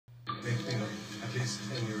think, you know, at least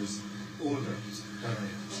 10 years older than I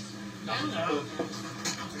am.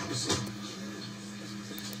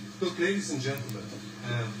 Look, ladies and gentlemen,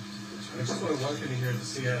 I just want to welcome you here to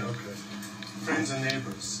see friends and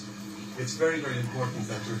neighbours. It's very, very important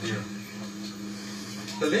that you're here.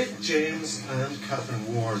 The late James and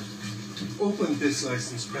Catherine Ward opened this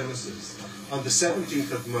licensed premises on the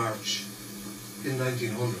 17th of March in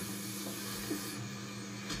 1900.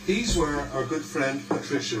 These were our good friend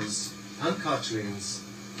Patricia's and Cochleen's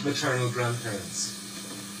maternal grandparents.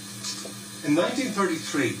 In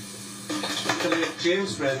 1933, the late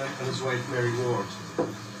James Brennan and his wife Mary Ward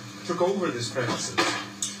took over this premises,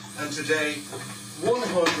 and today,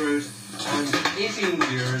 118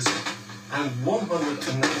 years and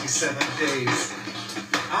 197 days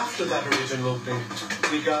after that original opening,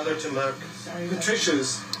 we gather to mark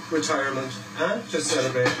Patricia's retirement and to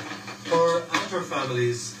celebrate her and her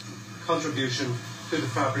family's contribution to the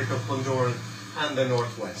fabric of Bundoran and the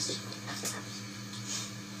Northwest.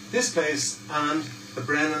 This place and the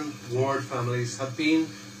Brennan Ward families have been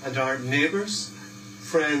and are neighbours,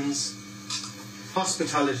 friends,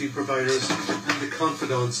 hospitality providers, and the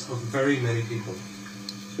confidants of very many people.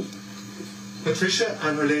 Patricia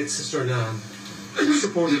and her late sister Nan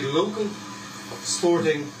supported local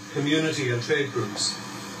sporting, community and trade groups,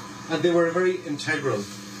 and they were a very integral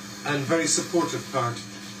and very supportive part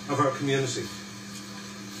of our community.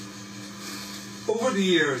 Over the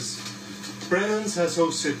years, Brennan's has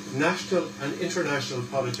hosted national and international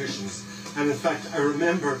politicians, and in fact I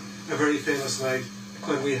remember a very famous night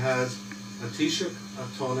when we had a Taoiseach, a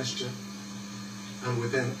Taoiseach, and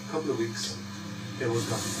within a couple of weeks they were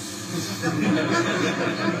gone.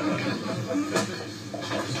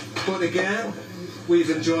 But again, we've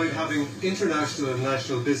enjoyed having international and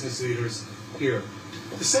national business leaders here.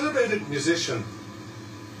 The celebrated musician,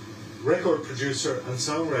 record producer and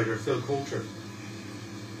songwriter Phil Coulter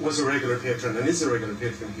was a regular patron and is a regular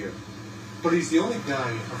patron here. But he's the only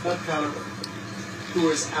guy of that caliber who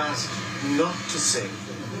is asked not to sing.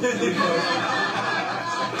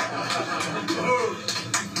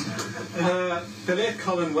 The late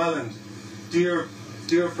Colin Welland, dear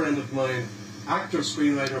friend of mine, actor,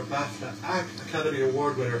 screenwriter, BAFTA, Academy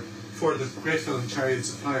Award winner for the great film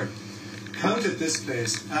Chariots of Fire, counted this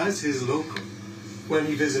place as his local when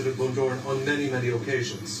he visited Bundoran on many, many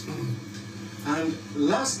occasions. And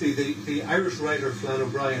lastly, the Irish writer Flann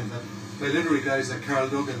O'Brien, that my literary guys like Carl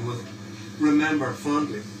Duggan will remember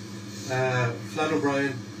fondly. Flann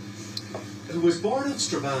O'Brien, who was born in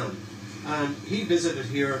Strabane, and he visited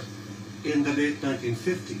here in the late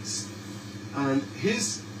 1950s. And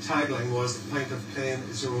his tagline was, "The pint of plain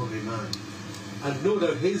is your only man." And no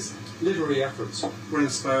doubt his literary efforts were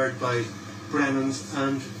inspired by Brennan's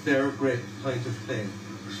and their great pint of plain.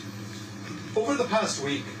 Over the past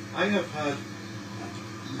week, I have had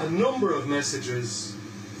a number of messages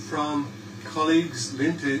from colleagues,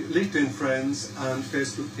 LinkedIn friends and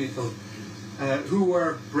Facebook people who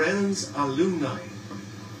were Brennan's alumni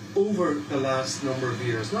over the last number of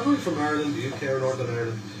years, not only from Ireland, the UK or Northern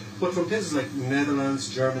Ireland, but from places like Netherlands,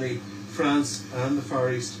 Germany, France and the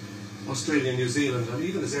Far East, Australia, New Zealand, and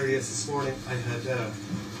even as early as this morning I had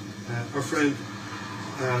our friend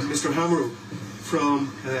Mr. Hamrow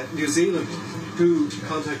from New Zealand, who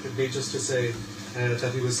contacted me just to say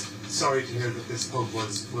that he was sorry to hear that this pub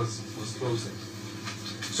was closing.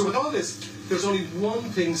 So with all this, there's only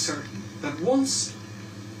one thing certain, that once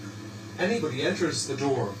anybody enters the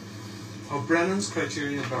door of Brennan's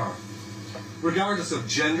Criterion Bar, regardless of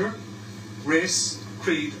gender, race,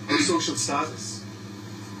 creed or social status,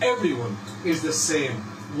 everyone is the same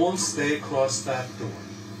once they cross that door.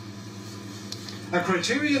 A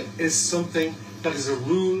criterion is something that is a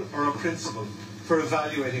rule or a principle for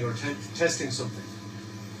evaluating or testing something.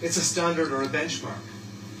 It's a standard or a benchmark.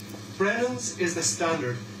 Brennan's is the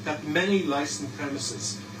standard that many licensed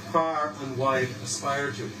premises far and wide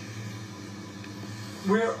aspire to.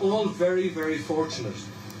 We're all very, very fortunate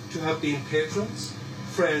to have been patrons,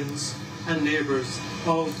 friends and neighbours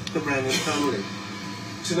of the Brennan family.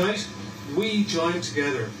 Tonight, we join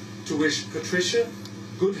together to wish Patricia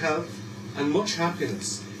good health and much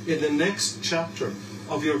happiness in the next chapter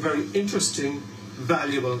of your very interesting,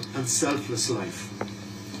 valuable and selfless life.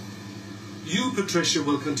 You, Patricia,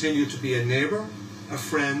 will continue to be a neighbour, a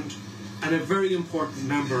friend and a very important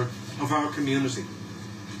member of our community.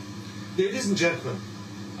 Ladies and gentlemen,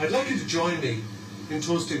 I'd like you to join me in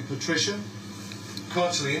toasting Patricia,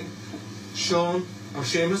 Cochleen, Sean, or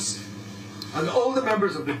Seamus, and all the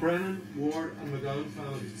members of the Brennan, Ward and McGowan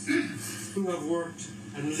families who have worked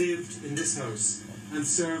and lived in this house and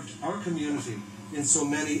served our community in so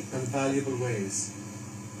many and valuable ways.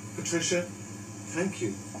 Patricia, thank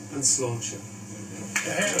you, and sláinte.